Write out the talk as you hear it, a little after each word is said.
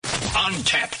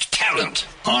Untapped talent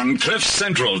on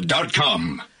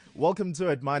cliffcentral.com. Welcome to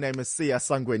it. My name is Sia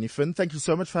Sangweni Finn. Thank you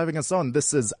so much for having us on.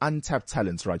 This is Untapped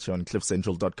Talent right here on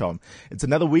cliffcentral.com. It's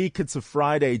another week. It's a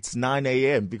Friday. It's 9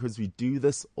 a.m. because we do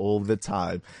this all the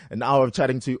time. An hour of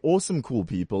chatting to awesome, cool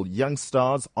people, young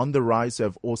stars on the rise who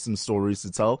have awesome stories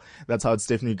to tell. That's how it's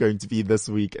definitely going to be this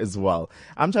week as well.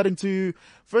 I'm chatting to,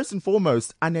 first and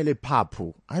foremost, Anele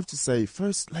Papu. I have to say,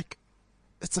 first,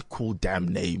 it's a cool damn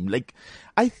name.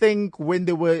 I think when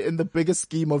they were in the bigger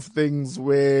scheme of things,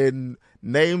 when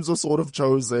names were sort of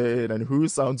chosen and who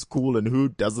sounds cool and who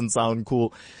doesn't sound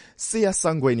cool, Sia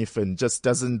Sangweni Finn just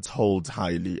doesn't hold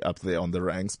highly up there on the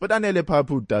ranks. But Anele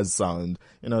Papu does sound,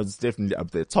 it's definitely up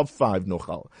there. Top 5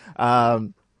 nogal.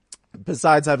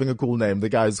 Besides having a cool name, the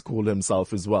guy's cool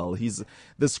himself as well. He's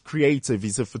this creative,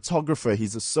 he's a photographer,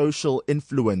 he's a social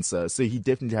influencer, so he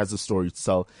definitely has a story to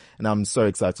tell, and I'm so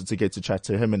excited to get to chat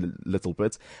to him in a little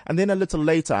bit. And then a little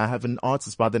later, I have an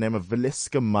artist by the name of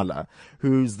Valeska Muller,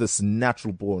 who's this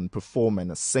natural-born performer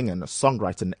and a singer and a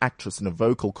songwriter, an actress and a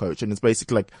vocal coach, and it's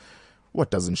basically what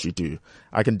doesn't she do?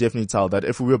 I can definitely tell that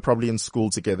if we were probably in school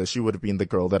together, she would have been the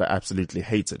girl that I absolutely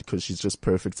hated because she's just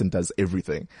perfect and does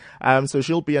everything. So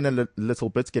she'll be in a little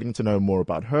bit getting to know more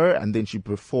about her, and then she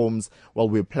performs while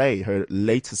we play her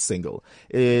latest single.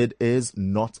 It is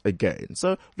Not Again.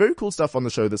 So very cool stuff on the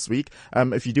show this week.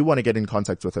 If you do want to get in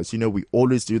contact with us, we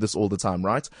always do this all the time,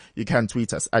 right? You can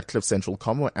tweet us at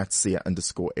cliffcentral.com or at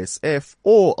 @Sia_SF,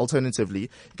 or alternatively,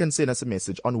 you can send us a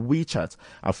message on WeChat.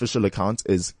 Our official account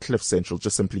is cliffcentral.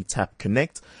 Just simply tap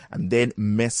connect and then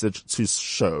message to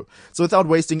show. So without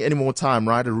wasting any more time,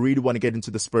 right, I really want to get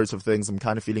into the spirit of things. I'm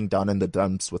kind of feeling down in the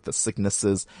dumps with the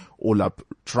sicknesses all up,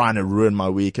 trying to ruin my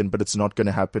weekend, but it's not going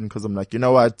to happen because I'm like, you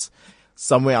know what?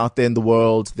 Somewhere out there in the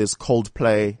world, there's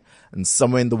Coldplay, and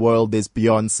somewhere in the world, there's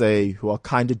Beyonce, who are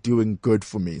kind of doing good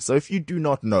for me. So if you do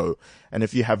not know, and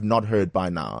if you have not heard by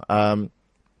now,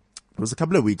 it was a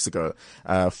couple of weeks ago,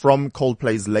 from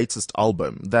Coldplay's latest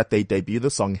album that they debuted the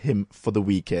song Hymn for the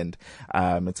Weekend.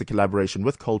 It's a collaboration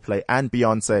with Coldplay and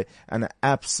Beyonce, and I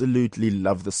absolutely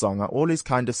love the song. I always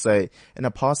kind of say, in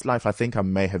a past life, I think I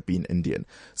may have been Indian.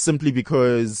 Simply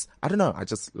because, I don't know, I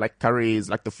just like curries,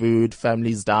 like the food,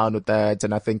 family's down with that,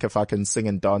 and I think if I can sing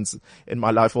and dance in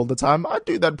my life all the time, I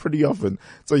do that pretty often.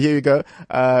 So here you go.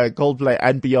 Coldplay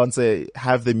and Beyonce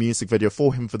have the music video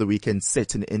for Hymn for the Weekend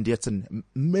set in India. It's an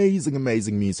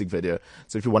amazing music video.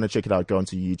 So if you want to check it out, go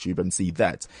onto YouTube and see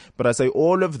that. But I say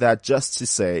all of that just to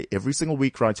say every single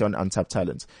week right here on Untapped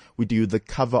Talent, we do the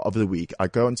cover of the week. I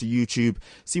go onto YouTube,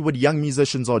 see what young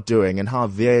musicians are doing and how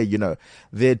their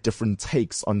different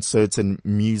takes on certain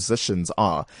musicians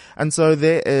are. And so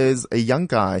there is a young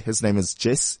guy, his name is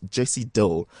Jesse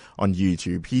Dill on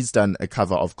YouTube. He's done a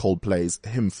cover of Coldplay's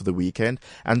Hymn for the Weekend.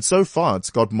 And so far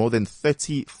it's got more than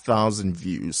 30,000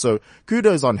 views. So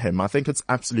kudos on him. I think it's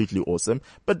absolutely awesome.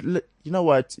 But you know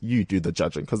what? You do the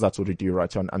judging because that's what we do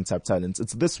right here on Untapped Talents.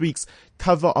 It's this week's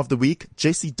cover of the week,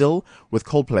 Jesse Dill with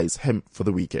Coldplay's Hymn for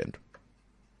the Weekend.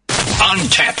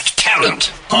 Untapped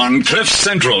talent on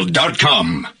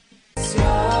cliffcentral.com.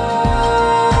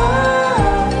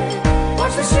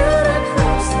 Watch me shoot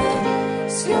across the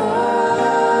sky.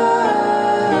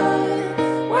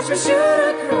 Watch me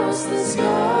shoot across the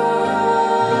sky.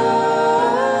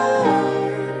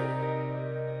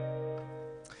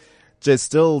 Jess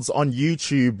Dill's on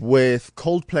YouTube with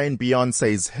Coldplay and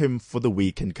Beyonce's Hymn for the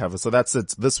Weekend cover. So that's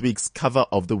it. This week's cover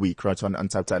of the week right on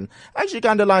Untapped Talent. I actually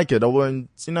kind of like it. I won't,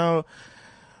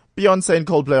 Beyonce and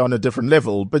Coldplay on a different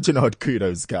level, but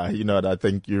kudos, guy. I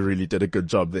think you really did a good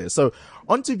job there. So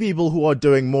on to people who are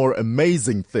doing more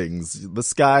amazing things.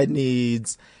 This guy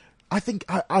needs, I think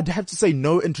I'd have to say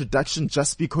no introduction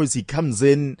just because he comes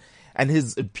in and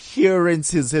his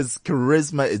appearance, his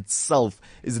charisma itself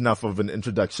is enough of an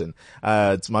introduction.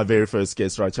 It's my very first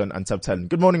guest right here on Untapped Talent.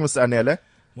 Good morning, Mr. Anele.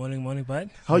 Morning, bud.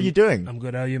 How are you doing? I'm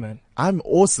good. How are you, man? I'm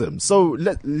awesome. So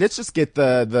let's just get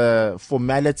the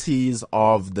formalities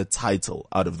of the title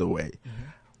out of the way.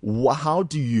 Mm-hmm. How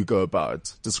do you go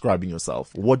about describing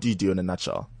yourself? What do you do in a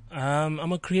nutshell?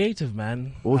 I'm a creative,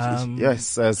 man.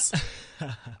 Yes,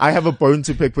 I have a bone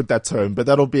to pick with that term, but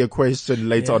that'll be a question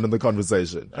later on in the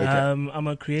conversation. Okay. I'm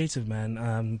a creative,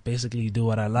 man. Basically do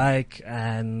what I like,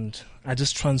 and I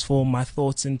just transform my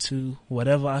thoughts into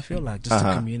whatever I feel like, just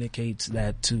to communicate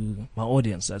that to my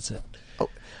audience. That's it. Oh,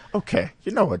 okay.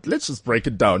 You know what? Let's just break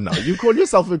it down now. You call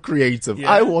yourself a creative. Yeah.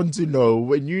 I want to know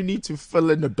when you need to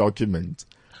fill in a document.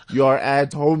 You are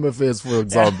at Home Affairs, for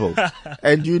example,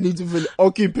 and you need to fill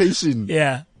occupation.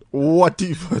 Yeah. What do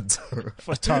you put?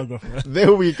 Photographer.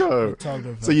 There we go.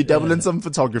 Photographer. So you dabble in some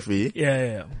photography.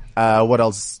 Yeah. What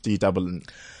else do you dabble in?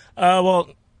 Well,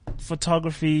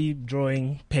 photography,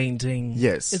 drawing, painting.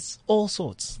 Yes. It's all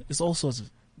sorts. It's all sorts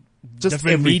of Just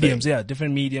different everything. mediums. Yeah,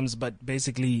 different mediums, but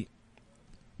basically,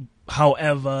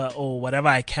 however or whatever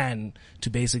I can to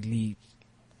basically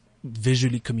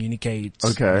visually communicate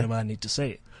Okay. whatever I need to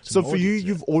say. to So my for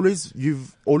you, audience,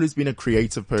 you've always been a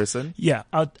creative person. yeah,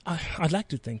 I'd like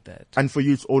to think that. And for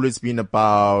you, it's always been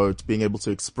about being able to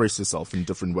express yourself in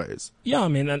different ways. Yeah, I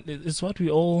mean, and it's what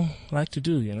we all like to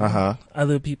do, you know. Uh-huh.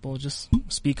 Other people just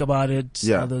speak about it.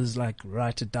 Yeah. Others like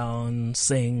write it down,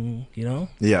 sing, you know.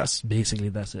 Yeah.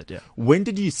 That's it. Yeah. When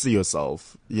did you see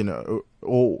yourself,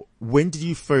 or when did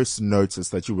you first notice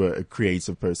that you were a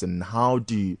creative person? How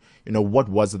do you, what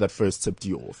was it that first tipped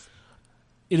you off?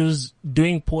 It was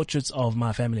doing portraits of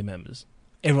my family members.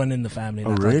 Everyone in the family.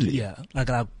 Oh, Like, really? yeah. Like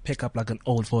I'd pick up like an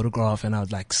old photograph and I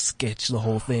would like sketch the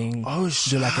whole thing. Oh,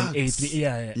 Do like an shucks. eighth.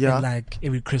 Yeah. Yeah. And like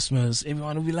every Christmas,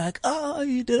 everyone would be like, "Oh,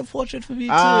 you did a portrait for me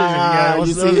too." Ah, yeah. I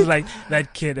was, you I was see? like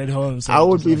that kid at home. So I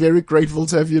would just be like, very grateful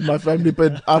to have you in my family,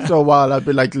 but after a while, I'd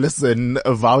be like, listen,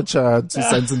 a voucher to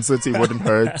Santon City wouldn't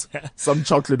hurt. Some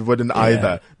chocolate wouldn't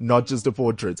either. Not just a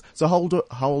portrait. So how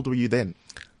old were you then?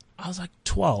 I was like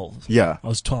 12. Yeah. I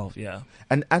was 12, yeah.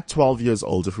 And at 12 years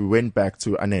old, if we went back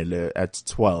to Anele at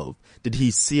 12, did he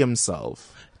see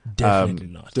himself Definitely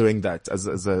not. doing that as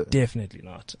a Definitely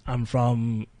not. I'm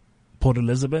from Port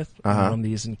Elizabeth. Uh-huh. I'm from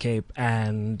the Eastern Cape,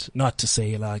 and not to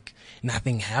say like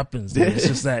nothing happens there. It's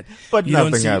just that But you don't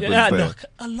nothing see, happens yeah, there. no,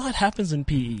 a lot happens in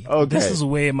PE. Okay. This is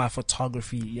where my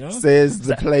photography, says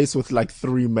the place with like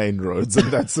 3 main roads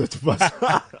and that's it. But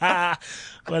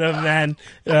whatever, man.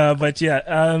 But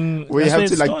yeah, we that's have where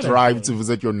to it like started. drive to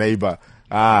visit your neighbor.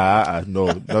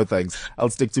 No thanks. I'll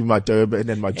stick to my Durban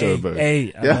and my Joburg.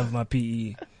 Hey, I Yeah. love my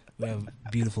PE. We have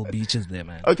beautiful beaches there,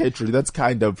 man. Okay, true. That's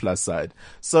kind of plus side.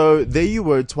 So there you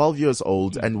were, 12 years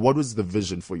old, and what was the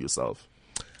vision for yourself?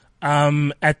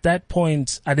 At that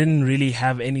point, I didn't really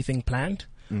have anything planned.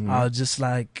 Mm-hmm. I was just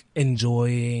like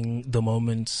enjoying the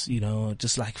moments,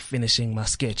 just like finishing my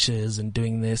sketches and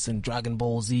doing this and Dragon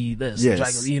Ball Z, this, Yes.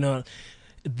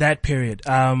 that period.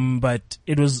 But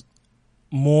it was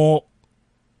more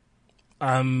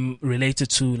related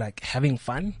to like having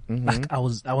fun. Mm-hmm. Like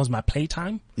that was my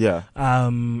playtime. Yeah.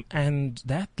 And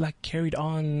that like carried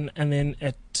on. And then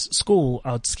at school,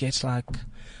 I would sketch like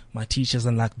my teachers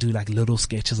and like do like little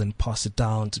sketches and pass it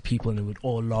down to people and it would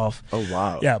all laugh. Oh,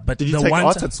 wow. Yeah, but did you the take one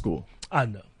art ti- at school?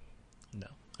 No,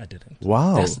 I didn't.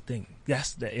 Wow. That's the thing.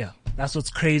 That's what's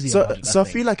crazy So, about it. I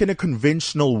feel like in a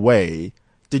conventional way,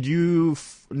 did you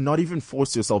not even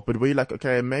force yourself, but were you like,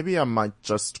 okay, maybe I might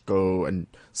just go and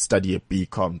study a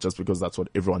BCom just because that's what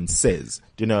everyone says?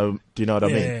 Do you know what I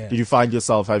mean? Yeah. Did you find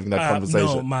yourself having that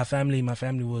conversation? No, my family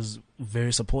was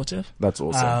very supportive. That's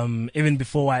awesome. Even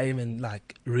before I even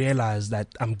like realized that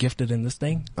I'm gifted in this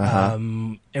thing, Uh-huh.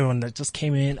 everyone that just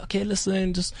came in, okay,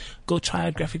 listen, just go try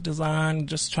out graphic design,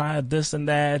 just try out this and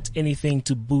that, anything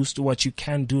to boost what you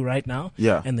can do right now.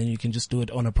 Yeah. And then you can just do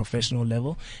it on a professional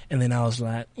level. And then I was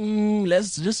like,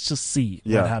 let's just see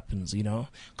Yeah. what happens,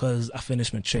 cause I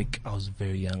finished matric. I was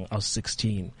very young. I was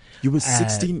 16. You were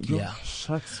 16? Yeah.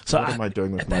 Shucks. So what am I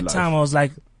doing with at my that life? time I was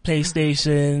like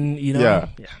PlayStation, Yeah.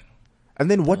 Yeah. And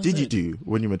then what did you do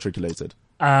when you matriculated?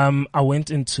 I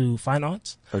went into fine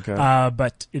arts. Okay.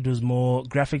 But it was more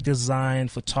graphic design,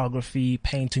 photography,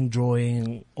 painting,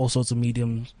 drawing, all sorts of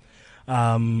mediums,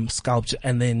 sculpture,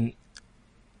 and then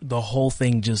the whole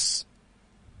thing just,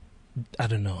 I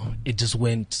don't know, it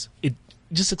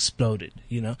just exploded,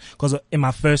 because in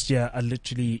my first year, I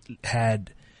literally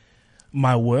had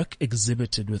my work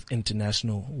exhibited with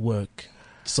international work.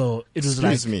 So it was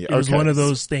Excuse like, me, it was okay. one of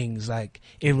those things, like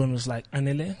everyone was like,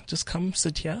 Anele, just come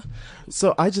sit here.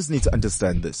 So I just need to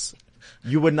understand this.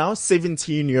 You were now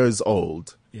 17 years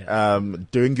old, Yeah.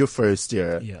 during your first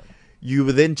year. Yeah. You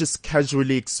were then just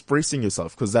casually expressing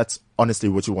yourself because that's honestly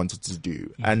what you wanted to do.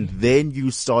 Mm-hmm. And then you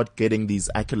start getting these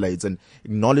accolades and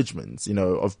acknowledgements,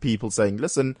 of people saying,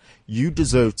 listen, you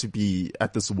deserve to be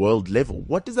at this world level.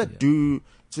 What does that do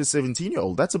to a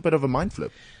 17-year-old? That's a bit of a mind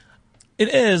flip. It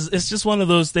is. It's just one of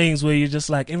those things where you're just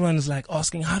like, everyone's like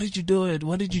asking, how did you do it?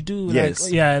 What did you do? Yes.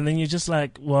 Like, yeah. And then you're just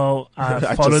like, well, I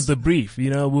I followed just- the brief, we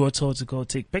were told to go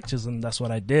take pictures and that's what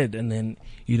I did. And then,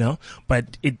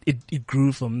 but it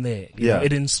grew from there. You Yeah. know?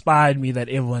 It inspired me that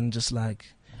everyone just like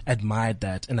admired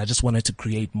that. And I just wanted to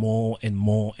create more and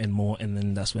more and more. And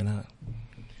then that's when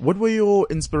What were your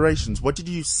inspirations? What did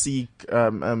you seek?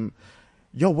 What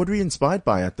were you inspired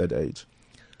by at that age?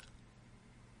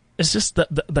 it's just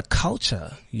the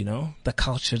culture, the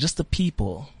culture, just the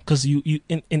people. Cause you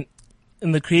in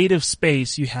in the creative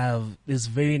space, you have this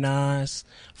very nice,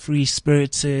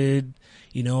 free-spirited,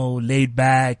 laid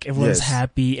back. Everyone's Yes.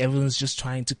 happy. Everyone's just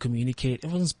trying to communicate.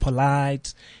 Everyone's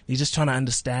polite. They're just trying to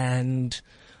understand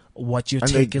what your And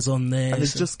take they- is on this. And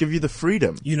it's just give you the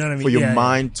freedom. You know what I mean? For your Yeah,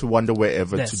 mind to wander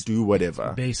wherever, to That's- do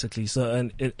whatever. basically. So,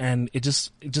 and it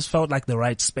just felt like the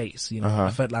right space, Uh-huh.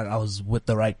 I felt like I was with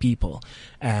the right people,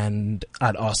 and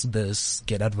I'd ask this,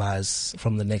 get advice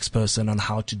from the next person on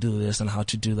how to do this and how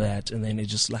to do that. And then it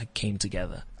just like came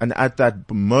together. And at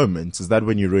that moment, is that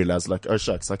when you realize like, oh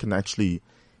shucks, I can actually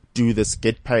do this,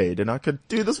 get paid, and I could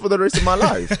do this for the rest of my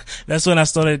life. That's when I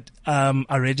started,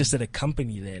 I registered a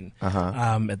company then,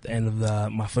 Uh-huh. at the end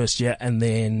of my first year. And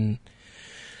then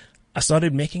I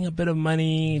started making a bit of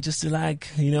money just to like,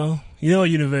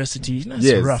 university, it's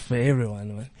Yes. rough for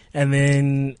everyone, man. And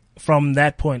then from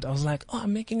that point, I was like, oh,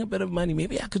 I'm making a bit of money.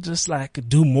 Maybe I could just like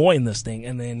do more in this thing.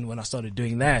 And then when I started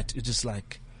doing that, it just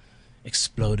like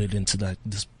exploded into like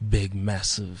this big,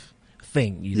 massive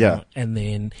thing, Yeah. know? And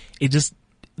then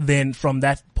then from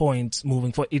that point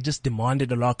moving forward, it just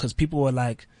demanded a lot because people were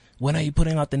like, when are you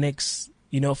putting out the next,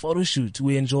 photo shoot?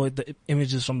 We enjoyed the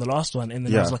images from the last one. And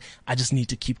then I Yeah. was like, I just need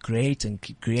to keep creating.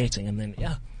 And then,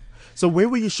 yeah, So where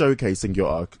were you showcasing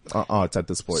your art at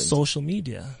this point? social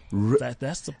media.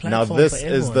 That's the Now platform this for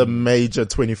is everyone. the major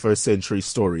 21st century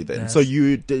story then. Yes. So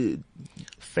you did,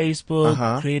 Facebook,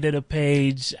 Uh-huh. created a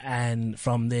page, and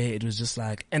from there it was just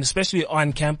like, and especially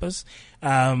on campus,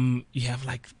 you have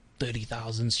like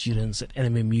 30,000 students at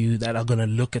NMMU that are going to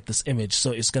look at this image.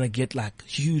 So it's going to get like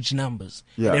huge numbers.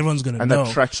 yeah. And everyone's going to and know.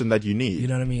 that traction that you need. You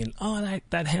know what I mean? Oh, like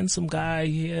that handsome guy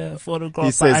here, photographed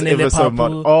He says by Anele ever so Papu.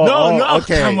 mod- oh, no,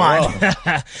 okay. come on.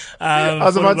 I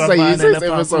was about to say, he says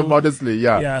ever so modestly,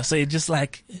 yeah. Yeah, so it just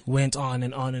like went on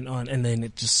and on and on, and then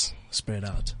it just spread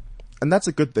out. And that's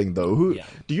a good thing though. Yeah.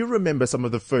 Do you remember some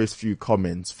of the first few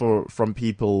comments from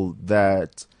people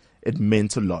that it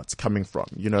meant a lot coming from?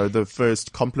 The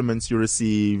first compliments you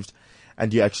received,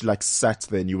 and you actually like sat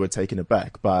there and you were taken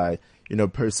aback by,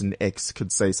 person X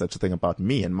could say such a thing about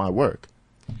me and my work.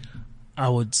 I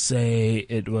would say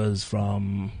it was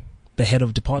from the head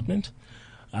of department.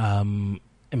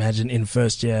 Imagine in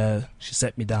first year, she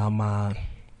set me down.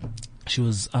 She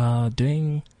was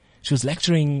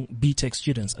lecturing BTech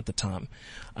students at the time.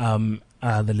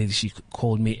 The lady, she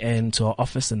called me into her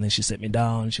office and then she set me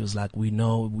down. She was like, we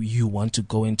know you want to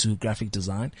go into graphic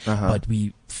design, but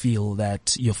we feel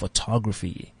that your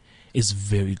photography is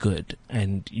very good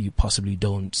and you possibly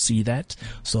don't see that.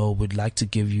 So we'd like to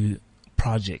give you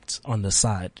projects on the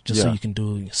side just so Yeah. you can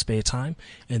do in your spare time,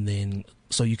 and then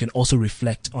so you can also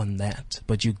reflect on that,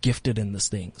 but you're gifted in this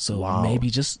thing. So Wow. maybe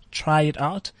just try it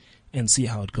out and see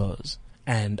how it goes.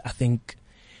 And I think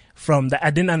from that,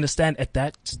 I didn't understand at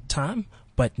that time,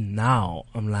 but now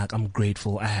I'm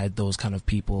grateful I had those kind of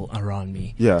people around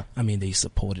me. Yeah. I mean, they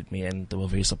supported me and they were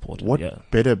very supportive. What Yeah.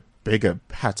 bigger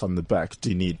pat on the back do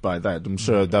you need by that? I'm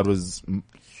sure that was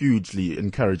hugely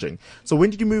encouraging. So when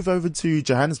did you move over to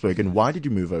Johannesburg, and why did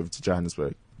you move over to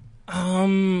Johannesburg?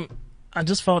 I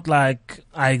just felt like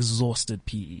I exhausted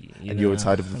PE. And you were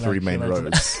tired of the three main like-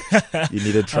 roads. You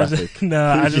needed traffic.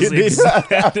 I You need-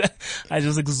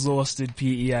 just exhausted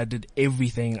PE. I did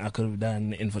everything I could have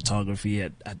done in photography. I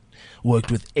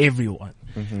worked with everyone.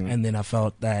 And then I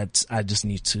felt that I just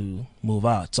need to move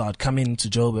out. So I'd come into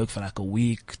Joburg for like a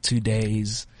week, 2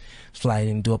 days, fly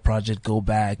in, do a project, go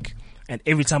back. And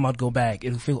every time I'd go back,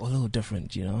 it would feel a little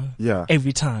different, Yeah.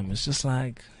 Every time. It's just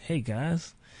like, hey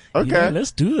guys. Okay.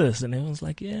 Let's do this. And everyone's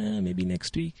like, yeah, maybe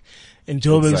next week. And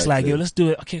Joburg's like, Exactly. yo, let's do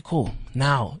it. Okay, cool.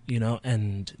 Now,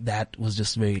 and that was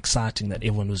just very exciting that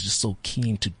everyone was just so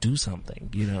keen to do something,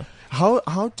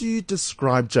 How do you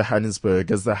describe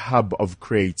Johannesburg as the hub of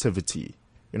creativity?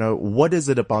 What is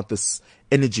it about this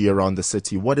energy around the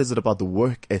city? What is it about the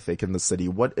work ethic in the city?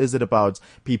 What is it about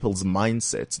people's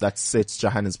mindsets that sets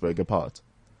Johannesburg apart?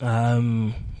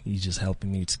 You just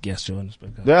helping me to guess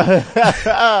Johannesburg.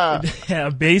 Yeah,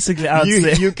 basically, I would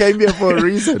say, You came here for a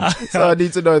reason, so I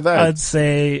need to know that. I'd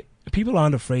say people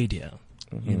aren't afraid here,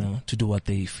 to do what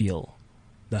they feel.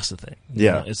 That's the thing.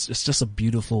 Yeah. It's just a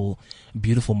beautiful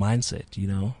mindset,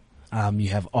 You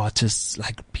have artists,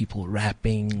 like people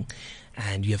rapping,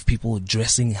 and you have people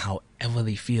dressing however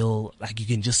they feel. Like you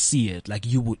can just see it. Like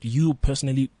you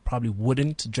personally probably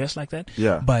wouldn't dress like that.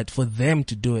 Yeah. But for them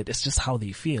to do it, it's just how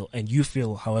they feel, and you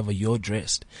feel however you're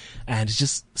dressed. And it's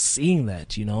just seeing that,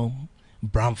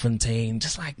 Braamfontein,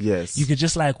 just like, Yes. you could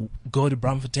just like go to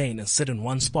Braamfontein and sit in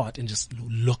one spot and just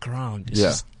look around. It's Yeah.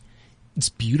 just it's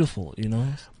beautiful, you know.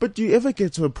 But do you ever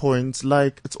get to a point,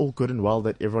 like, it's all good and well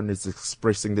that everyone is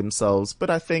expressing themselves, but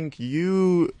I think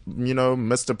you know,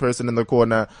 Mr. Person in the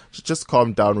corner, should just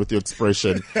calm down with your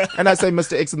expression. And I say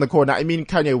Mr. X in the corner, I mean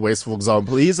Kanye West, for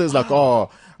example. He says like, oh,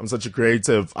 I'm such a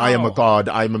creative. I am a god.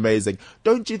 I'm amazing.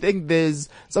 Don't you think there's,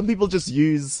 some people just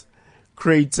use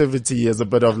creativity as a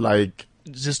bit of like,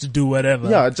 just to do whatever.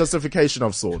 yeah, justification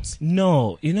of sorts.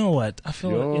 No, you know what? I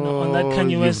feel on that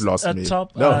Kanye West You've lost me.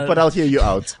 top. No, but I'll hear you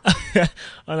out.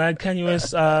 On that Kanye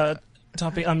West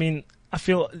topic, I mean, I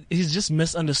feel he's just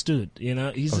misunderstood. You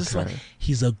know, he's just like,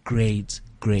 he's a great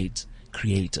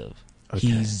creative.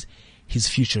 Okay. He's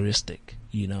futuristic.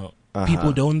 You know,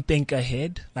 people don't think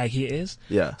ahead like he is.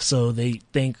 Yeah. So they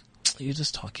think, you're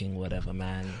just talking whatever,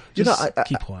 man. You know, Just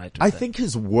keep quiet. I think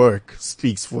his work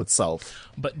speaks for itself.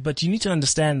 But you need to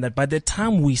understand that by the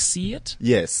time we see it,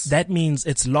 Yes. that means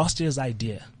it's last year's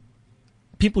idea.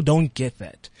 People don't get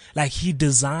that. Like, he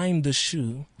designed the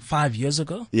shoe 5 years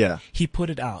ago. Yeah. He put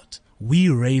it out. We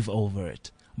rave over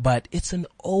it. But it's an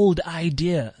old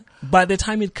idea. By the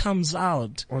time it comes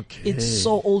out, it's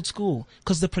so old school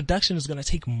because the production is going to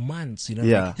take months, you know?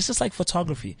 Yeah. It's just like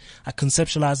photography. I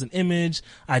conceptualize an image,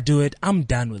 I do it, I'm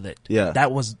done with it. Yeah.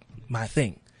 That was my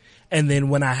thing. And then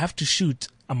when I have to shoot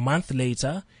a month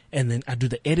later, and then I do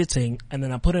the editing, and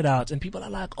then I put it out, and people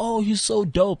are like, oh, you're so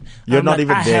dope. You're I'm not like,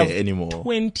 even I there have anymore.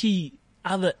 20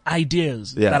 other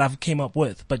ideas that I've came up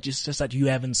with, but it's just that you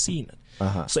haven't seen it.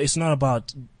 So it's not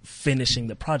about finishing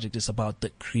the project, it's about the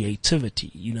creativity,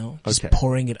 you know, just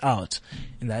pouring it out.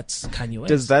 And that's Kanye West.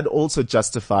 Does that also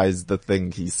justifies the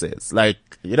thing he says? Like,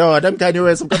 you know, I'm Kanye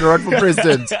West, I'm going to run for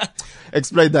president.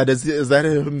 Explain that. Is that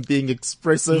him being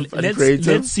expressive and creative?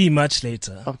 Let's see much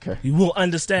later. Okay. You will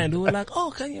understand. We're like,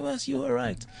 oh, Kanye West, you were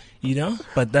right. You know?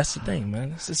 But that's the thing,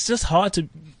 man. It's just hard to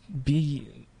be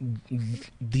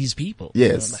these people.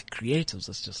 Yes. You know, like creatives.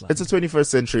 It's just like, It's a 21st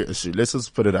century issue. Let's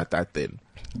just put it at that then.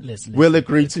 let's We'll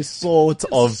agree to sort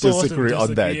of disagree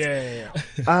on that. Yeah.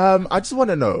 I just want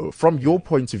to know, from your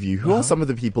point of view, who are some of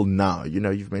the people now? You know,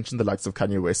 you've mentioned the likes of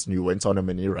Kanye West, and you went on a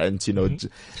mini rant, you know,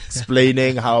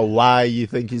 explaining why you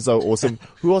think he's so awesome.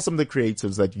 Who are some of the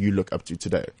creatives that you look up to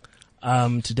today?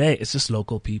 Today it's just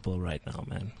local people right now,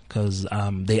 man, because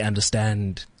they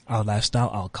understand our lifestyle,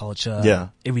 our culture,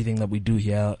 everything that we do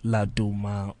here. La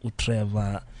Duma,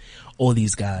 Utreva, all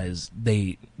these guys,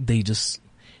 they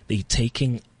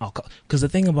taking our, because the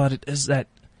thing about it is that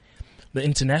the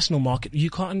international market,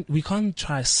 we can't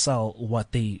try sell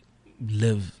what they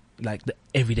live, like the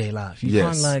everyday life. You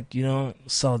can't, like, you know,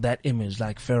 sell that image.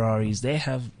 Like Ferraris, they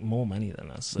have more money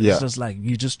than us. So it's just like,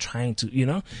 you're just trying to, you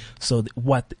know, so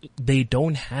what they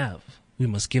don't have, we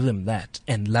must give them that.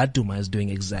 And Laduma is doing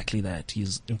exactly that.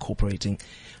 He's incorporating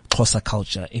Xhosa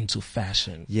culture into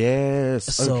fashion. Yes.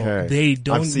 So they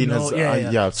don't I've seen know. His,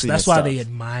 I've so seen that's his why stuff. they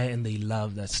admire and they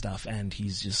love that stuff. And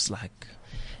he's just like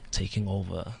taking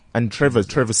over. And Trevor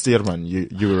Stearman,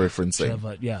 you were referencing.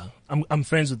 Trevor, yeah. I'm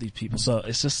friends with these people. So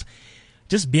it's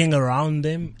just being around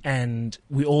them, and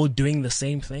we're all doing the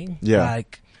same thing. Yeah.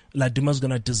 Like Laduma's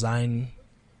gonna design,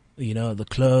 you know, the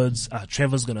clothes.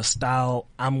 Trevor's gonna style.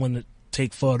 I'm gonna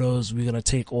take photos. We're gonna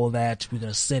take all that. We're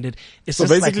gonna send it. It's So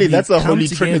just basically, like that's a come holy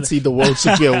together. trinity the world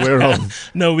should be aware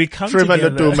of. No, we come Trevor,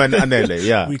 together. Laduma, and Anele.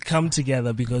 Yeah. We come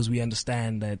together because we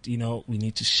understand that, you know, we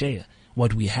need to share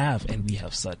what we have, and we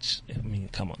have such. I mean,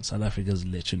 come on, South Africa is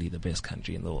literally the best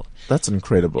country in the world. That's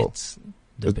incredible. It's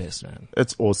the best, man.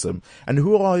 It's awesome. And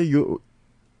who or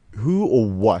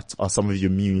what are some of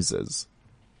your muses?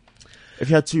 If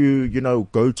you had to, you know,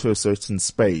 go to a certain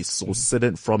space or sit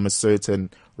in from a certain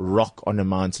rock on a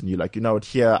mountain, you're like, you know what,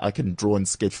 here I can draw and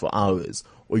sketch for hours.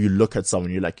 Or you look at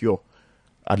someone, you're like,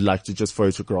 I'd like to just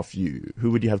photograph you. Who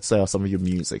would you have to say are some of your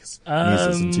muses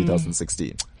in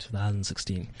 2016?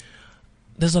 2016.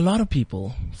 There's a lot of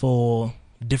people for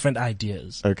different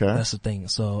ideas. Okay. That's the thing.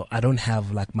 So I don't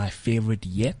have like my favorite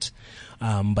yet.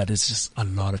 But it's just a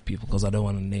lot of people because I don't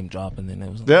want to name drop and then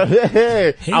it was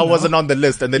Hey, I wasn't on the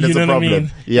list and then it's a problem. What I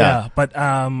mean? Yeah. But,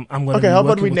 I'm going to be how about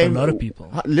working we with name a lot of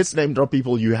people. Let's name drop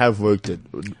people you have worked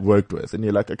with and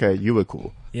you're like, okay, you were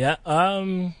cool. Yeah.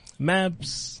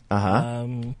 Maps.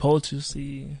 Paul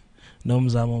Tusi.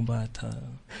 Nomzamo Mbata.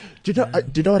 Do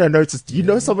you know what I noticed? You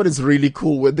know someone is really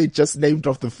cool when they just named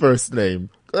off the first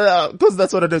name. Cause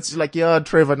that's what I noticed. You're like, yeah,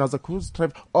 Trevor. And I was like, who's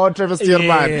Trevor? Oh, Trevor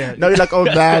Stearman. Yeah. Now you're like, oh,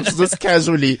 Maps, just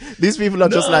casually. These people are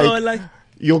just like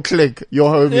your clique,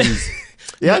 your homies.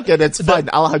 Yeah, okay, that's fine.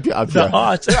 I'll help you out The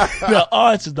here.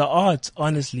 art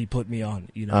honestly put me on,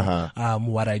 you know,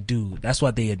 what I do. That's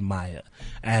what they admire.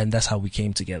 And that's how we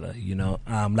came together, you know.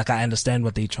 Like I understand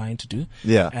what they're trying to do.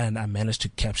 Yeah. And I managed to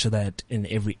capture that in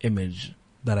every image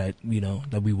that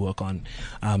we work on,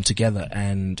 together,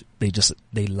 and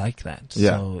they like that.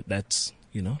 Yeah. So that's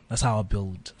how I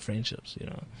build friendships,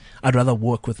 I'd rather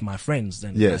work with my friends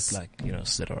than Yes.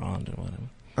 sit around and whatever.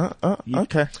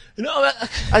 Okay. No,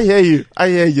 I hear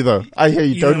you though. I hear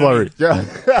you. Don't know what I worry.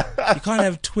 Yeah. you can't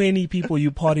have 20 people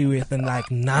you party with and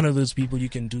none of those people you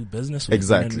can do business with.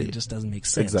 Exactly. It just doesn't make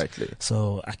sense. Exactly.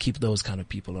 So I keep those kind of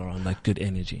people around, good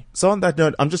energy. So on that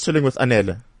note, I'm just chilling with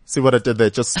Anele. See what I did there?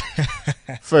 Just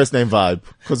first name vibe.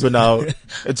 Cause we're now,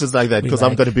 it's just like that. Cause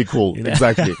I'm going to be cool.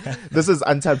 Exactly. This is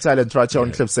Untapped Talent right here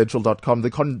on CliffCentral.com.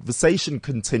 The conversation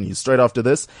continues straight after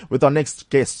this with our next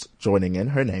guest joining in.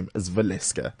 Her name is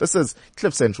Valeska. This is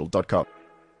CliffCentral.com.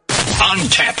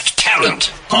 Untapped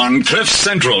Talent on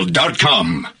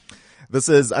CliffCentral.com. This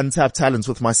is Untapped Talent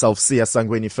with myself, Sia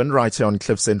Sangweni Finn, right here on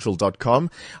CliffCentral.com.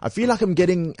 I feel like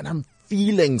I'm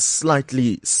feeling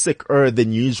slightly sicker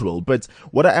than usual, but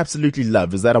what I absolutely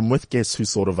love is that I'm with guests who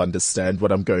sort of understand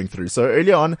what I'm going through. So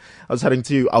early on, I was heading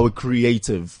to our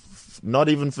creative, not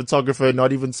even photographer,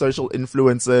 not even social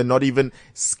influencer, not even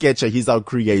sketcher. He's our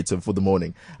creative for the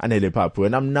morning, Anele Papu.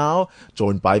 And I'm now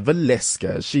joined by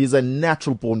Valeska. She's a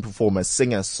natural born performer,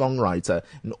 singer, songwriter,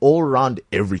 and all around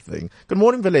everything. Good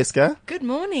morning, Valeska. Good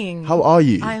morning. How are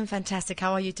you? I am fantastic.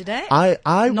 How are you today? I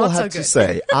will Not so have to good.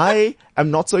 say, I am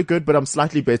not so good, but I'm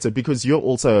slightly better because you're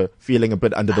also feeling a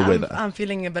bit under the weather. I'm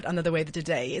feeling a bit under the weather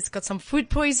today. It's got some food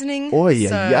poisoning. Oh,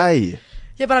 so- yeah.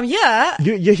 Yeah, but I'm here.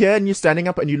 You're here and you're standing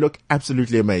up and you look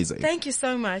absolutely amazing. Thank you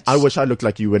so much. I wish I looked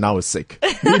like you when I was sick.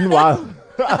 Meanwhile,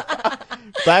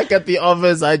 back at the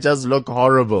office, I just look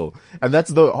horrible. And that's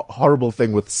the horrible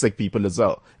thing with sick people as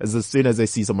well. As soon as they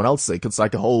see someone else sick, it's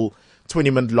like a whole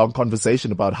 20-minute long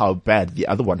conversation about how bad the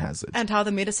other one has it. And how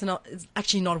the medicine is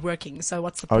actually not working. So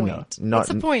what's the Oh, point? no. What's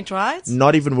the point, right?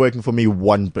 Not even working for me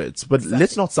one bit. But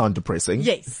let's not sound depressing.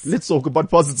 Yes. Let's talk about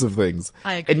positive things.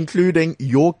 I agree. Including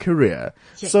your career.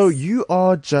 Yes. So you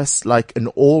are just like an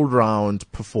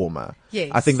all-round performer.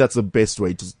 Yes. I think that's the best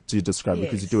way to describe it,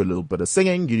 because you Yes. do a little bit of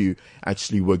singing, you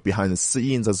actually work behind the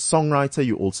scenes as a songwriter,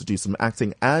 you also do some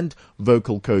acting and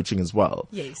vocal coaching as well.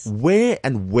 Yes. Where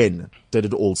and when did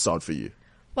it all start for you?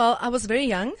 Well, I was very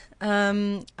young.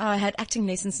 I had acting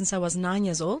lessons since I was 9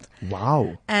 years old.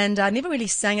 Wow. And I never really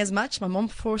sang as much. My mom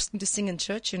forced me to sing in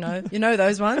church, you know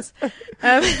those ones.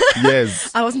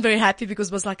 Yes. I wasn't very happy because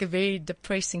it was like a very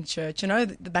depressing church.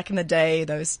 Back in the day,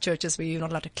 those churches where you're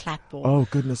not allowed to clap Oh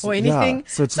goodness. or anything. Yeah.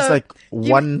 So it's just like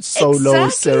you- one solo Exactly.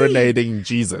 serenading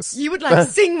Jesus. You would like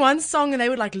sing one song and they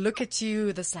would like look at you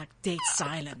with this like dead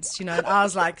silence, And I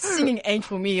was like, singing ain't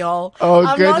for me, y'all. Oh,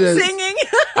 I'm goodness. not singing.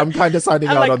 I'm kind of signing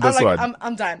out on this one.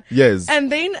 I'm done. Yes.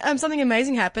 And then something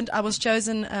amazing happened. I was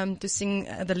chosen to sing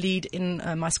the lead in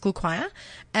my school choir,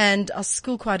 and our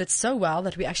school choir did so well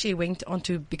that we actually went on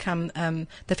to become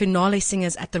the finale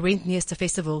singers at the Rentmeester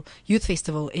Festival, youth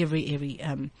festival, every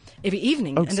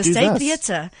evening in the excuse State us.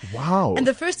 Theatre. Wow. And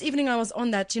the first evening I was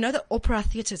on that, the Opera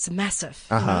Theatre, it's massive.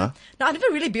 you Uh-huh. know. Now I've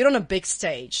never really been on a big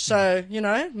stage, so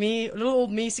little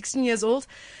old me, 16 years old.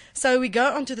 So we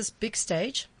go onto this big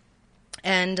stage.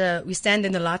 And we stand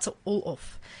and the lights are all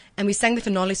off. And we sang the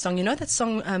finale song. You know that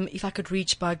song, If I Could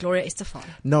Reach by Gloria Estefan?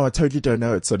 No, I totally don't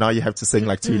know it. So now you have to sing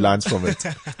like two lines from it.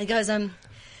 It goes,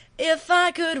 if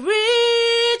I could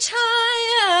reach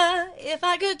higher, if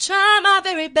I could try my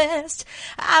very best,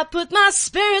 I put my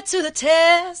spirit to the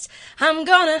test. I'm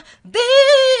gonna be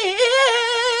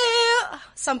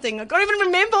something. I can't even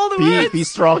remember all the words. Be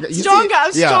stronger. You see- Stronger.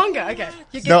 I'm yeah. stronger. Okay.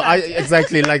 You get No, that.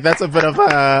 exactly. Like that's a bit of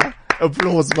a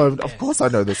applause moment. Of course I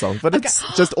know the song, but it's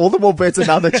just all the more better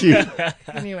now that you.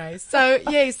 Anyway, so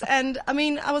yes, and I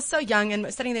mean, I was so young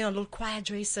and standing there on little choir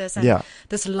dresses, and Yeah.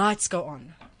 this lights go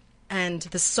on, and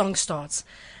the song starts,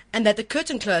 and that the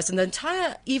curtain closed, and the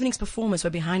entire evening's performers were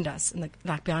behind us, and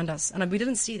we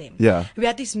didn't see them. Yeah. We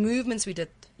had these movements we did,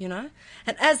 and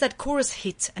as that chorus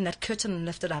hit and that curtain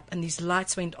lifted up and these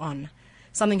lights went on,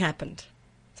 something happened.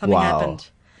 Something Wow. happened.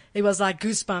 It was like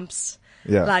goosebumps.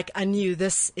 Yeah. Like I knew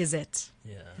this is it.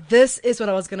 Yeah. This is what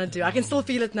I was gonna do. I can still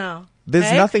feel it now. There's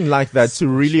Hey? nothing like that to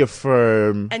really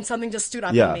affirm. And something just stood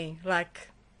up Yeah. in me. Like,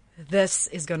 this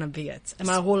is going to be it. And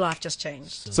my whole life just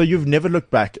changed. So you've never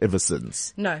looked back ever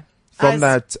since. No. From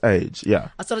that age, yeah.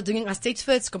 I started doing state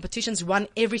fits, competitions, won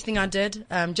everything I did,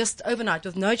 just overnight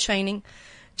with no training,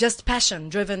 just passion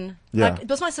driven. Yeah. Like, it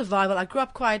was my survival. I grew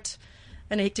up quite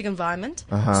in a hectic environment.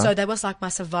 Uh-huh. So that was like my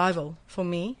survival for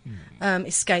me,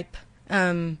 escape.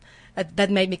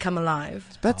 That made me come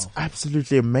alive. That's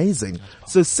absolutely amazing.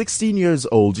 So 16 years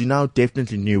old, you now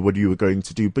definitely knew what you were going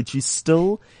to do, but you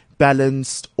still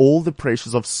balanced all the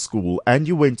pressures of school and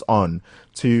you went on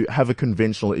to have a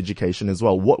conventional education as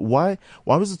well. Why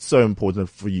was it so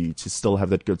important for you to still have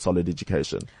that good, solid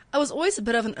education? I was always a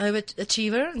bit of an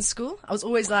overachiever in school. I was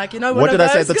always like, one What of did I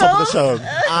say those at the top of the girls. show?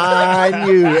 I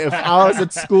knew if I was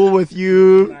at school with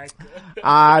you,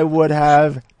 I would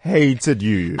have hated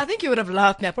you. I think you would have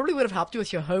loved me. I probably would have helped you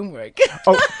with your homework.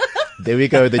 Oh, there we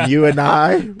go. Then you and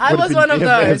I I would have was been one of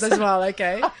those BFFs. as well,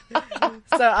 okay?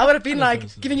 So I would have been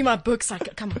like giving you my books,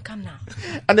 like, come now.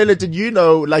 Anele, did you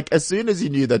know, like, as soon as you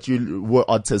knew that you were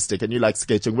artistic and you like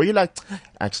sketching, were you like,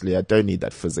 actually, I don't need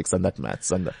that physics and that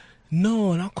maths and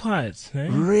No, not quite. Eh?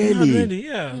 Really? Not really,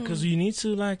 yeah. Because you need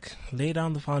to like lay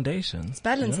down the foundation. It's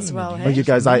balance as well, Oh, you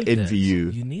guys, I envy you.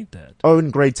 You need that. Oh,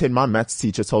 in grade 10, my maths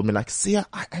teacher told me, like, Sia,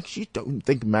 I actually don't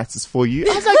think maths is for you.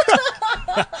 I was like,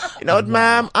 you know what,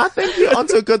 ma'am? I think you're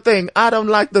onto a good thing. I don't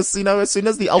like this, as soon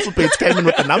as the alphabets came in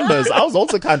with the numbers, I was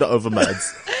also kind of over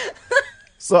maths.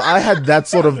 So I had that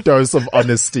sort of dose of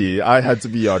honesty. I had to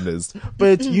be honest.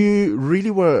 But you really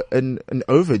were an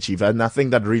overachiever, and I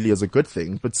think that really is a good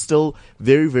thing, but still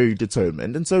very, very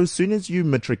determined. And so as soon as you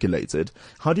matriculated,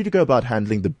 how did you go about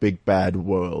handling the big bad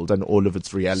world and all of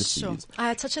its realities? Sure. I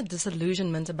had such a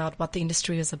disillusionment about what the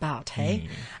industry is about, hey?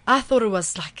 I thought it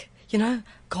was like,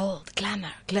 gold,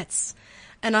 glamour, glitz.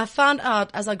 And I found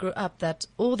out as I grew up that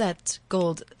all that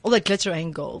gold, all that glitter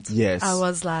ain't gold. Yes. I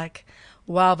was like,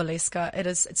 wow, Valeska,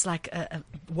 it's like a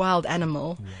wild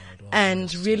animal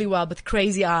and really wild with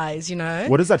crazy eyes,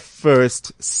 What is that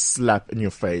first slap in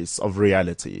your face of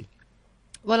reality?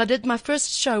 Well, my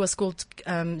first show was called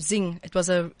Zing. It was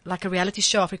a reality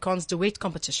show, Afrikaans duet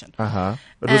competition. Uh-huh.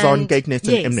 It was on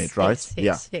Gakenet and Mnet, right?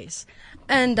 Yes.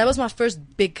 And that was my first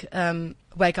big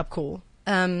wake-up call.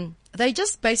 They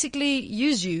just basically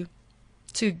use you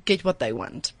to get what they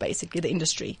want, basically, the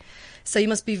industry. So you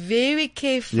must be very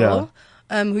careful. Yeah.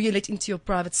 Who you let into your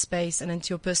private space and into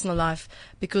your personal life,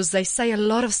 because they say a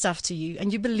lot of stuff to you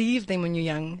and you believe them when you're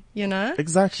young,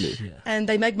 Exactly. Yeah. And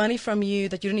they make money from you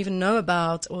that you don't even know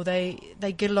about, or they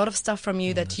get a lot of stuff from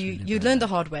you that you learn the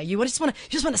hard way. You just want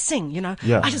to sing,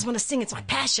 Yeah. I just want to sing. It's my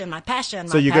passion.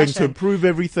 So you're going to approve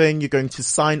everything. You're going to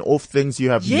sign off things you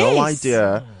have no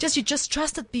idea. You just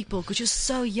trusted people because you're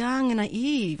so young and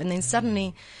naive, and then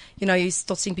suddenly, you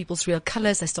start seeing people's real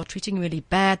colors. They start treating you really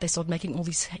bad. They start making all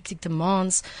these hectic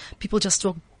demands. People just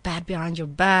talk bad behind your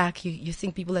back. You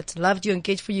think people that loved you and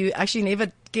cared for you actually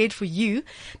never cared for you.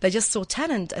 They just saw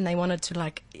talent and they wanted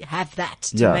to have that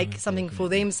to make something for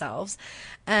themselves.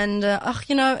 And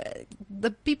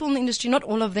the people in the industry, not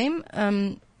all of them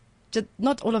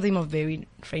are very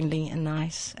friendly and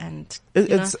nice, and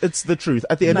it's the truth.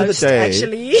 At the end of the day,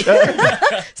 actually,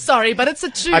 sorry, but it's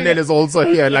the truth. Anele is also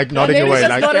here, nodding Anele's away, just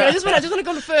like nodding. I just want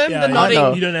to confirm the nodding.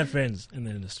 know. You don't have friends in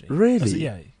the industry. Really?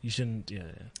 Yeah, you shouldn't. Yeah.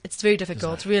 It's very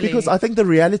difficult, really. Because I think the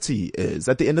reality is,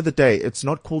 at the end of the day, it's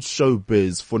not called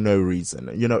showbiz for no reason.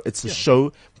 It's a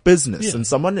show business, and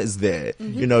someone is there.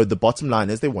 The bottom line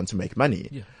is they want to make money.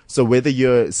 Yeah. So whether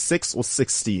you're 6 or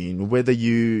 16, whether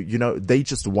they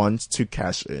just want to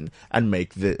cash in and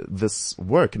make this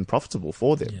work and profitable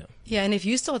for them. Yeah, and if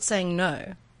you start saying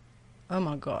no, oh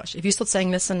my gosh, if you start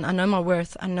saying, listen, I know my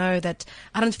worth, I know that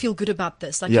I don't feel good about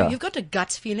this. You've got a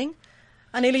gut feeling.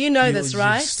 Anele, you know this,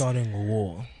 right? You're starting a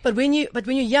war. But when you're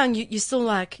young, you still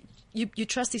you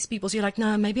trust these people. So you're like,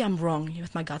 no, maybe I'm wrong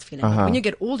with my gut feeling. But when you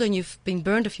get older and you've been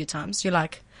burned a few times, you're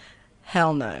like,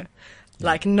 hell no.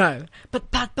 No.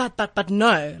 But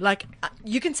no.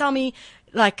 You can tell me,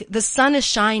 the sun is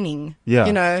shining.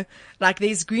 Yeah.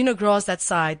 There's greener grass that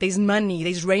side. There's money.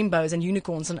 There's rainbows and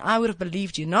unicorns. And I would have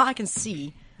believed you. Now I can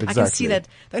see. Exactly. I can see that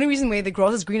the only reason why the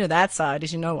grass is greener that side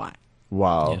is why.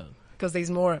 Wow. Yeah. Because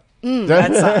there's more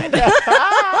that side.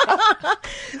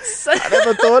 I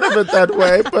never thought of it that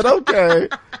way, but okay,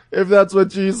 if that's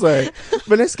what you say.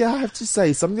 Valeska, I have to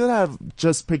say, something that I've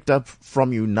just picked up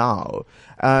from you now,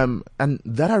 and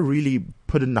that I really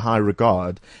put in high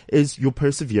regard, is your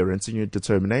perseverance and your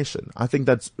determination. I think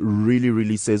that's really,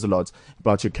 really says a lot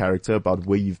about your character, about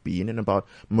where you've been, and about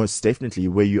most definitely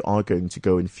where you are going to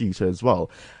go in future as well.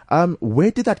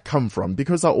 Where did that come from?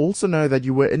 Because I also know that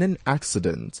you were in an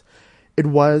accident. It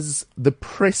was the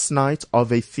press night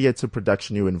of a theatre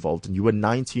production you were involved in. You were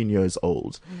 19 years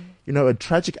old. A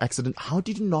tragic accident. How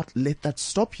did you not let that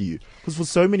stop you? Because for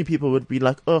so many people it would be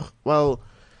like, oh, well,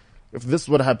 if this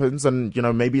what happens, and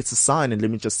maybe it's a sign, and let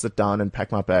me just sit down and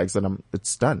pack my bags and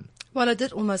it's done. Well, it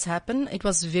did almost happen. It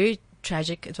was very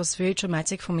tragic. It was very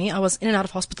traumatic for me. I was in and out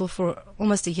of hospital for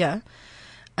almost a year.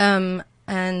 And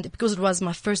And because it was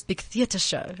my first big theatre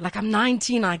show, like I'm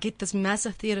 19, I get this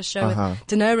massive theatre show with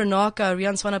Dano Renaka,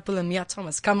 Rian Swanepoel and Mia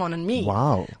Thomas, come on, and me.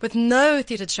 Wow. With no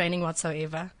theatre training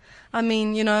whatsoever. I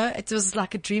mean, you know, it was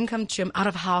like a dream come true. I'm out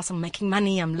of house, I'm making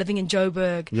money, I'm living in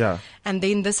Joburg. Yeah. And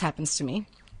then this happens to me.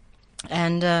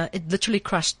 And it literally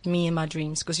crushed me in my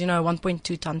dreams because, you know,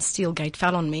 1.2 ton steel gate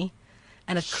fell on me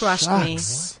and it crushed me.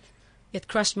 It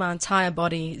crushed my entire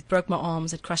body. It broke my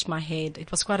arms. It crushed my head.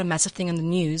 It was quite a massive thing in the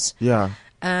news. Yeah.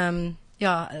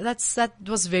 That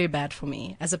was very bad for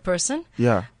me as a person.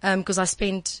 Yeah. Because I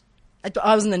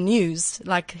was in the news,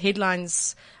 like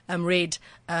headlines read,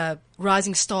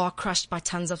 rising star crushed by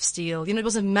tons of steel. You know, it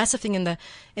was a massive thing in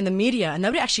the media and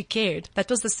nobody actually cared. That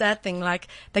was the sad thing. Like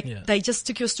they just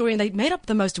took your story and they made up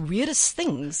the most weirdest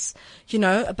things, you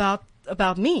know, about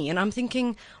me. And I'm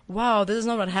thinking, wow, this is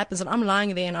not what happens. And I'm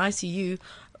lying there in ICU,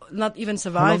 not even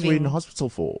surviving. How long were you in hospital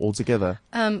for altogether?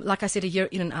 Like I said, a year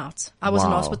in and out. I was in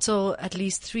Wow. hospital at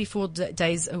least 3-4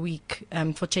 days a week,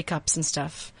 for checkups and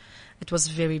stuff. It was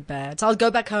very bad. So I'll go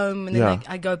back home and then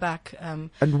I go back. And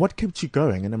what kept you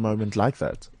going in a moment like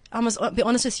that? I must be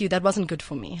honest with you, that wasn't good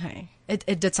for me. Hey,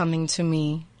 it did something to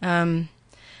me.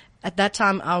 At that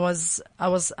time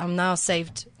I'm now a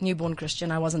saved newborn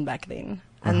Christian. I wasn't back then.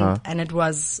 And it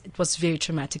was very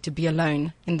traumatic to be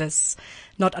alone in this,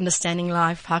 not understanding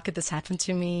life. How could this happen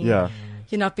to me? Yeah.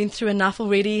 You know, I've been through enough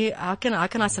already. How can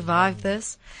I survive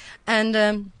this?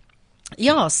 And,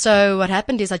 so what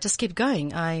happened is I just kept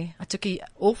going. I took it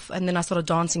off and then I started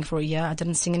dancing for a year. I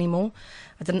didn't sing anymore.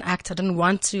 I didn't act. I didn't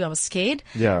want to. I was scared.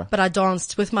 Yeah. But I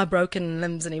danced with my broken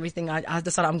limbs and everything. I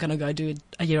decided I'm going to go do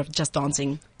a year of just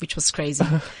dancing, which was crazy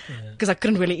because I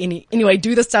couldn't really anyway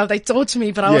do the stuff they taught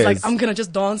me. But I was like, I'm going to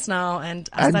just dance now. And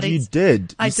I started. And you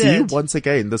did. I see, did. Once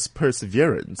again, this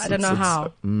perseverance. I don't know how.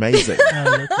 It's amazing.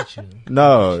 Oh, look at you.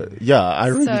 No, yeah, I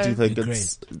really So- do think You're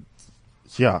it's.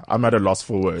 Yeah, I'm at a loss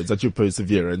for words at your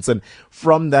perseverance. And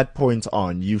from that point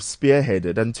on, you've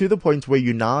spearheaded and to the point where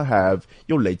you now have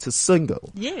your latest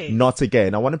single. Yeah. Not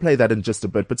Again. I want to play that in just a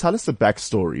bit, but tell us the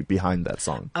backstory behind that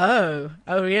song. Oh,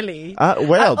 really?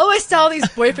 Well, I always tell these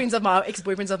ex-boyfriends of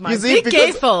mine, You see, be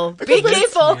careful. Be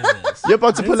careful. Yes. you're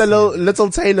about to pull a little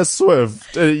Taylor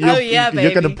Swift. You're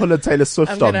baby. going to pull a Taylor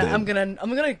Swift on them. I'm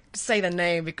gonna say the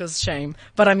name because shame.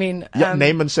 But I mean, Yeah,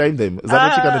 name and shame them. Is that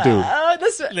what you're going to do? Oh,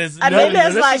 this, Let's- and no, then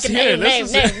there's let's like just a hear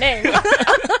it.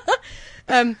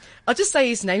 name. I'll just say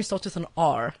his name starts with an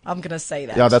R. I'm gonna say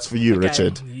that. Yeah, that's for you, Okay.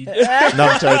 Richard. No,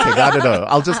 I'm joking. I don't know.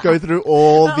 I'll just go through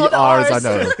all the the R's I Rs.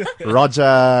 know. Roger,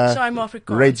 So I'm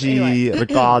Afrikaans. Reggie, Anyway.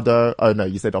 Ricardo. Oh no,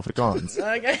 you said Afrikaans.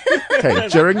 Okay. Okay,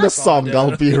 during the song,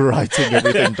 I'll be writing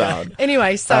everything down.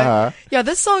 Anyway, so Uh-huh.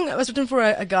 this song was written for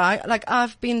a guy. Like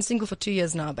I've been single for 2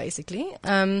 years now, basically.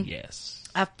 Yes.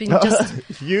 I've been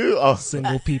just You are.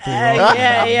 Single people.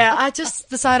 yeah. I just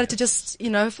decided to just,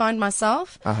 find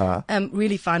myself. Uh-huh.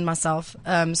 Really find myself.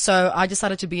 So I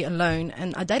decided to be alone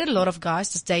and I dated a lot of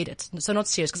guys, just dated. So not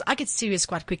serious, because I get serious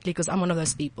quite quickly because I'm one of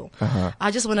those people.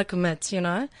 I just want to commit,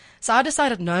 So I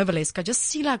decided, no, Valeska, just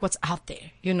see like what's out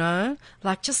there,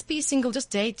 like just be single, just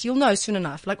date. You'll know soon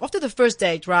enough. Like after the first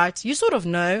date, right? You sort of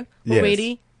know Yes.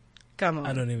 already. Come on.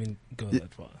 I don't even go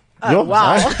that far. You're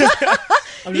wow.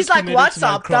 I'm He's just like, committed what's to my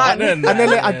up, craft. done?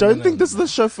 Anele, I don't think this is the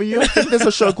show for you. I think there's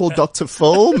a show called Dr.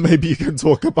 Phil. Maybe you can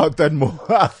talk about that more.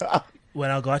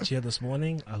 When I got here this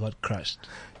morning, I got crushed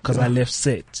because I left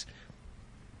set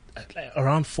at like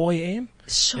around 4 a.m.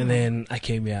 Sure. And then I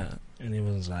came here and it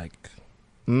was like,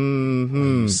 Mm-hmm.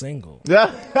 I'm single.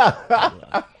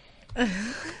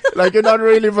 Like, you're not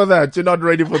ready for that. You're not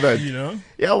ready for that.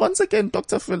 Yeah, once again,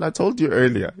 Dr. Phil, I told you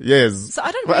earlier. Yes. So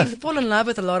I don't really fall in love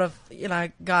with a lot of,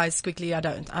 guys quickly. I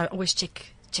don't. I always check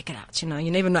it out,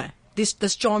 You never know. These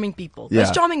charming people. Yeah.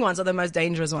 Those charming ones are the most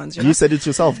dangerous ones, You said it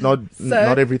yourself. Not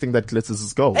everything that glitters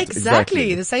is gold.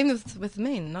 Exactly. The same with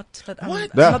men. Not that I'm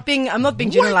Yeah. not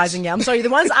being generalizing here. I'm sorry. The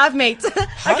ones I've met.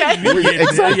 Okay.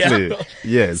 Exactly. Yeah.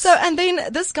 Yes. So, and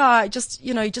then this guy just,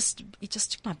 he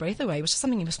just took my breath away. It was just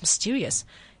something, it was mysterious.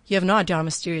 You have no idea how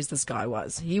mysterious this guy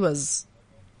was. He was,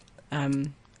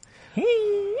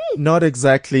 not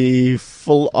exactly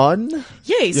full on.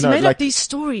 yes, he made up these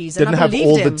stories and Didn't I have believed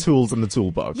all him. the tools in the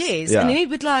toolbox. Yes, Yeah. and then he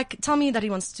would tell me that he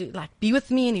wants to be with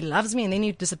me and he loves me, and then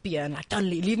he'd disappear and don't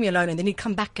leave me alone, and then he'd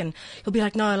come back and he'll be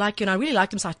like, no, I like you, and I really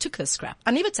liked him, so I took this crap.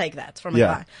 I never take that from a Yeah.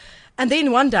 guy. And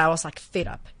then one day I was fed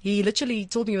up. He literally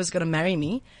told me he was going to marry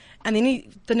me, and then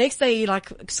the next day he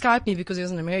Skyped me because he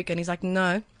was in America, and he's like,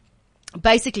 no.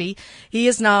 Basically, he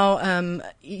is now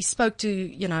he spoke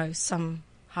to some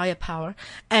higher power,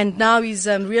 and now he's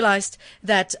realized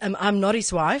that I'm not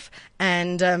his wife,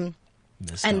 and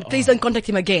And please don't contact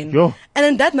him again. Yo. And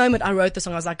in that moment, I wrote the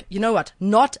song. I was like, you know what?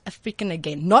 Not a freaking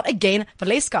again. Not again.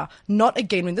 Valeska. Not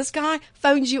again. When this guy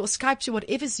phones you or Skypes you,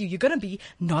 whatever's you're going to be,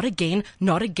 not again,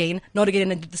 not again, not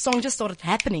again. And the song just started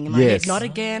happening in my head. Not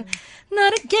again,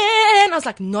 not again. I was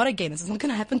like, not again. This is not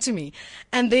going to happen to me.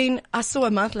 And then I saw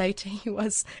a month later he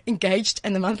was engaged,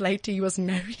 and a month later he was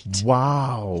married.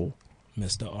 Wow.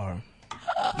 Mr. R.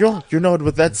 Yo, you know what,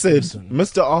 with that said,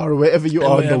 Mr. R, wherever you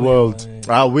are in the world,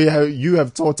 you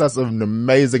have taught us an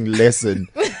amazing lesson.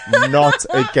 Not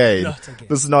again. Not again.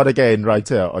 This is Not Again right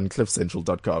here on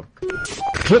cliffcentral.com.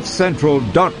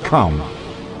 cliffcentral.com.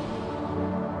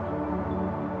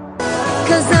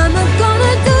 Cause I'm not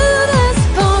gonna do this,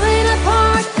 falling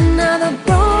apart, another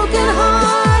broken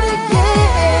heart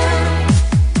again.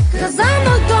 Cause I'm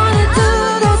not gonna do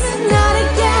this, not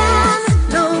again,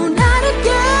 no, not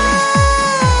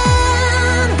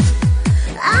again.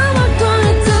 I'm not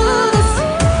gonna do this.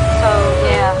 So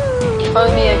yeah, you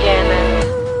phone me again, and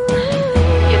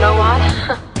you know what?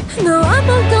 No, I'm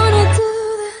not gonna do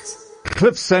this.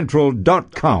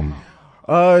 cliffcentral.com.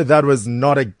 Oh, that was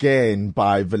Not Again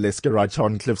by Valeska right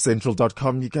on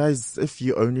cliffcentral.com. You guys, if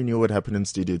you only knew what happened in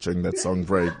studio during that song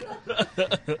break.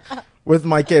 With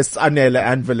my guests, Anele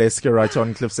and Valeska right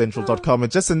on cliffcentral.com.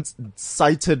 It just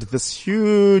incited this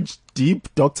huge, deep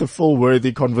Dr.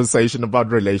 Fullworthy conversation about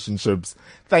relationships.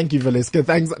 Thank you, Valeska.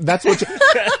 Thanks.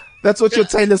 That's what your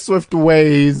Taylor Swift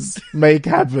ways make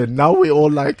happen. Now we're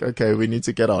all like, okay, we need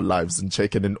to get our lives and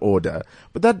check it in order.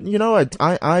 But that, you know,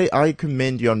 I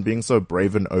commend you on being so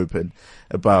brave and open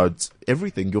about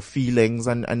everything, your feelings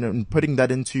and putting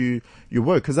that into your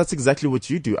work. Cause that's exactly what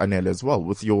you do, Anele, as well.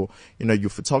 With your, you know, your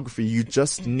photography, you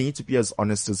just need to be as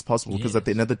honest as possible. Cause at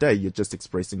the end of the day, you're just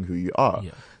expressing who you are.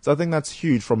 Yeah. So I think that's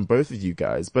huge from both of you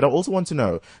guys. But I also want to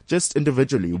know, just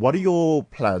individually, what are your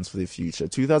plans for the future?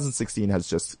 2016 has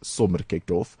just summer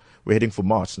kicked off. We're heading for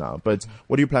March now. But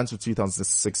what are your plans for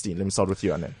 2016? Let me start with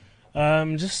you, Anele.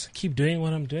 Just keep doing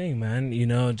what I'm doing, man. You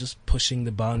know, just pushing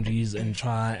the boundaries and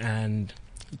try and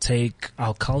take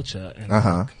our culture and,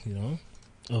 you know,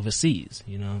 overseas,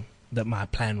 you know. That my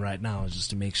plan right now is just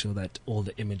to make sure that all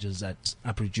the images that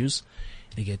I produce,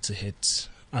 they get to hit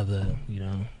other, you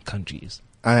know, countries.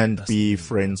 And That's be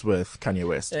friends with Kanye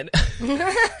West.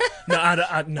 No,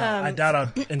 I doubt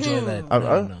I'd enjoy that.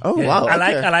 No. Oh, Yeah, wow.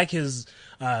 I like his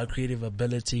creative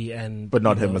ability but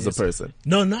not you know, him as a person.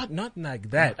 No, not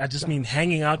like that. I just mean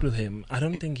hanging out with him. I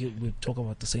don't think we talk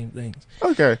about the same things.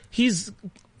 Okay. He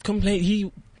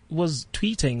was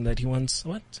tweeting that he wants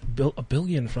 $1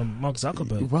 billion from Mark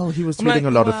Zuckerberg. Well, he was tweeting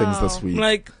a lot of things this week.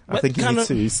 I think he needs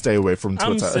to stay away from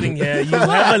Twitter. I'm sitting here. You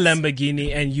have a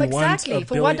Lamborghini and you want $1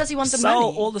 For what does he want the sell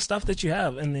money? all the stuff that you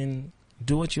have and then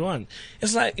do what you want.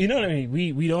 It's like, you know what I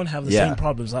mean? We don't have the same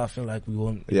problems. I feel like we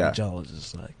won't gel. It's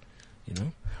just like, you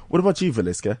know. What about you,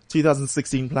 Valeska?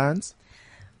 2016 plans?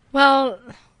 Well,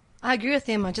 I agree with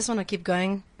him. I just want to keep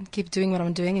going and keep doing what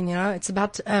I'm doing. And, you know, it's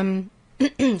about,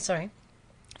 sorry.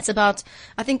 It's about,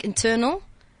 I think,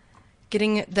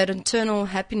 getting that internal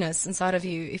happiness inside of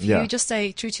you. If you just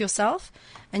stay true to yourself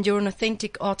and you're an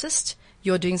authentic artist,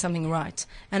 you're doing something right.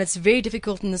 And it's very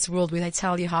difficult in this world where they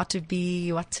tell you how to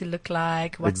be, what to look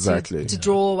like, what to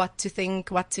draw, what to think,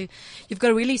 you've got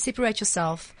to really separate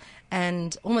yourself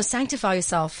and almost sanctify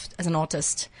yourself as an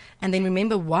artist. And then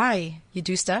remember why you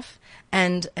do stuff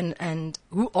and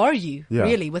who are you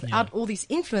really without all these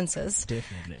influences.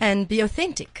 Definitely. And be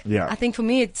authentic. Yeah. I think for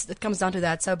me it comes down to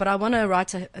that. So, but I want to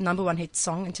write a number one hit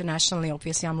song internationally.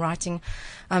 Obviously I'm writing,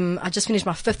 I just finished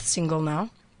my 5th single now.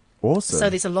 Awesome. So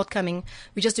there's a lot coming.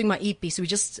 We're just doing my EP. So we're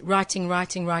just writing. I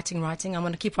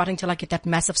want to keep writing till I get that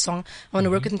massive song. I want to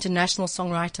work with international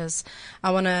songwriters. I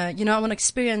want to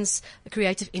experience the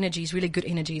creative energies, really good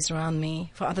energies around me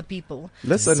for other people.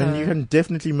 Listen, and you can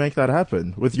definitely make that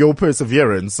happen with your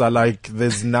perseverance.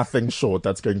 There's nothing short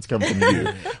that's going to come from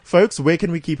you. Folks, where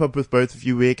can we keep up with both of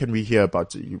you? Where can we hear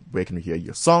about you? Where can we hear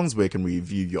your songs? Where can we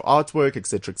view your artwork,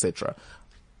 etc., etc.?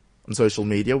 On social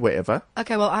media, wherever.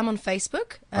 Okay, well, I'm on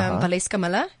Facebook, Valeska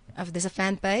Muller. There's a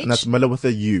fan page. And that's Muller with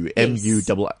a U,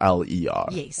 M-U-L-L-E-R.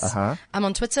 Yes. I'm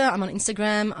on Twitter, I'm on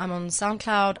Instagram, I'm on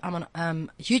SoundCloud, I'm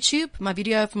on YouTube. My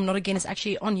video from Not Again is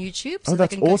actually on YouTube, so they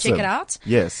can go check it out.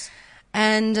 Yes.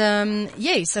 And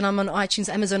yes, and I'm on iTunes,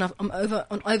 Amazon. I'm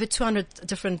on over 200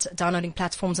 different downloading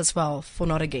platforms as well for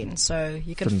Not Again, so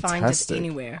you can find it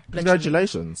anywhere. Literally.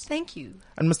 Congratulations. Thank you.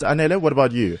 And Mr. Anele, what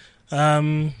about you?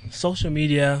 Social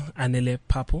media, Anele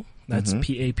Papu. That's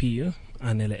P-A-P-U.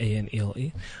 Anele,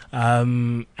 A-N-E-L-E.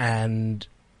 And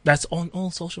that's on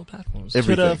all social platforms.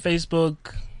 Everything. Twitter,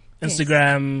 Facebook,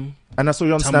 Instagram, And I saw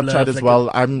you on Tumblr, Snapchat as Flickr, well.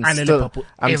 I'm Anele, Papu,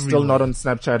 still not everywhere. on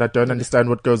Snapchat. I don't understand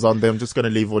what goes on there. I'm just going to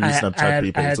leave all you Snapchat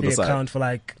people I had to the the side. account for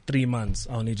like 3 months.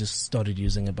 I only just started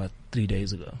using it about 3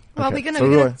 days ago. Well, Okay.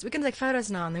 we're So gonna take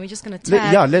photos now, and then we're just gonna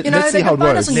tag. Let's they see how can it find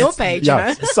works. us on your page.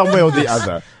 Yeah, somewhere or the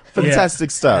other. Fantastic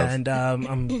Yeah. stuff. And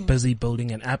I'm busy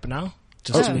building an app now.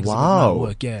 Just to exhibit wow. my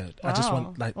work. Yeah, I just Wow.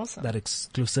 want like Awesome. that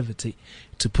exclusivity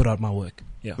to put out my work.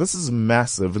 Yeah. This is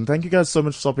massive, and thank you guys so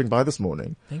much for stopping by this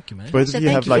morning. Thank you, man. Both So of you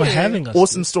thank have you like for having us.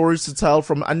 awesome stories to tell,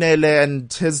 from Anele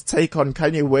and his take on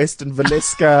Kanye West and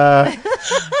Valeska,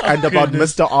 and about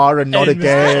Mr. R and not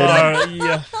again.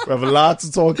 Yeah. We have a lot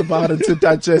to talk about and to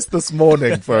digest this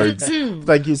morning, folks.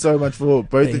 Thank you so much for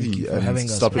both of Thank you you for having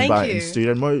us. stopping Thank by you. in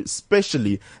studio, and more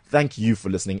especially, thank you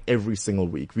for listening every single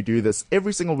week. We do this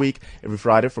every single week, every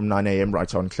Friday from 9 a.m. right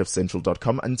here on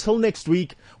cliffcentral.com. Until next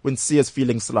week, when Sia's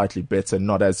feeling slightly better,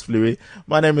 not as fluey.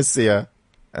 My name is Sia,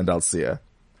 and I'll see ya.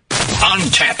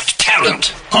 Untapped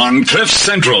talent on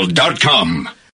cliffcentral.com.